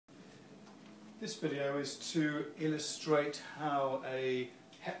This video is to illustrate how a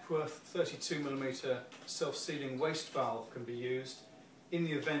Hepworth 32mm self-sealing waste valve can be used in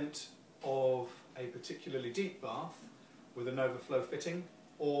the event of a particularly deep bath with a NovaFlo fitting,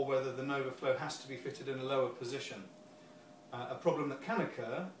 or whether the NovaFlo has to be fitted in a lower position. A problem that can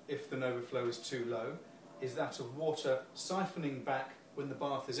occur if the NovaFlo is too low is that of water siphoning back when the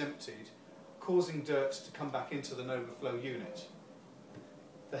bath is emptied, causing dirt to come back into the NovaFlo unit.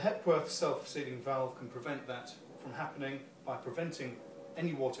 The Hepworth self-sealing valve can prevent that from happening by preventing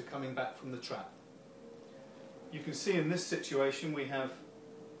any water coming back from the trap. You can see in this situation we have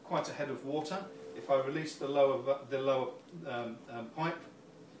quite a head of water. If I release the lower pipe,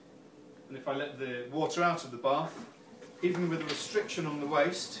 and if I let the water out of the bath, even with a restriction on the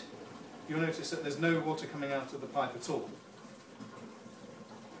waste, you'll notice that there's no water coming out of the pipe at all.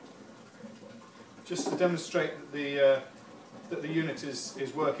 Just to demonstrate that the unit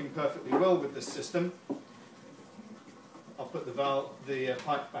is working perfectly well with this system, I'll put the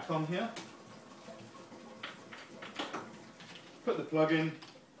pipe back on here, put the plug in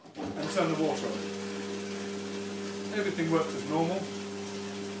and turn the water on. Everything works as normal.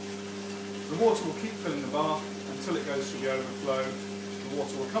 The water will keep filling the bath until it goes through the overflow. The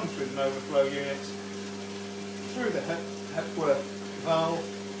water will come through the NovaFlo unit, through the Hepworth valve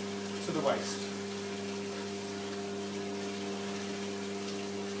to the waste.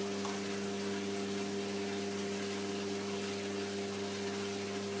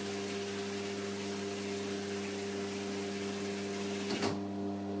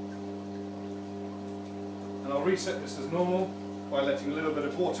 And I'll reset this as normal by letting a little bit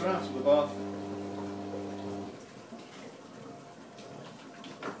of water out of the bath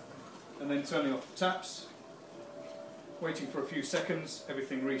and then turning off the taps, waiting for a few seconds,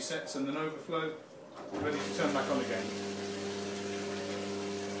 everything resets and the NovaFlo ready to turn back on again.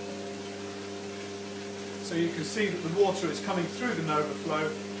 So you can see that the water is coming through the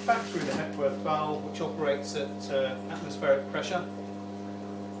NovaFlo back through the Hepworth valve, which operates at atmospheric pressure.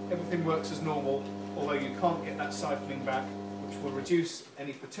 Everything works as normal, although you can't get that siphoning back, which will reduce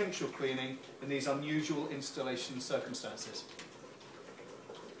any potential cleaning in these unusual installation circumstances.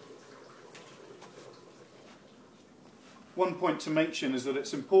 One point to mention is that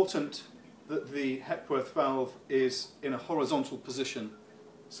it's important that the Hepworth valve is in a horizontal position,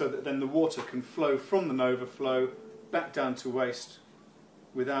 so that then the water can flow from the NovaFlo back down to waste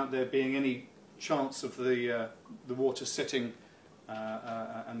without there being any chance of the water sitting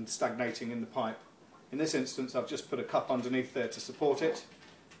and stagnating in the pipe. In this instance, I've just put a cup underneath there to support it.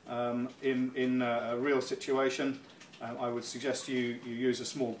 In a real situation, I would suggest you use a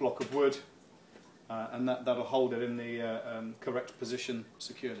small block of wood, and that'll hold it in the correct position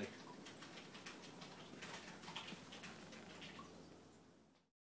securely.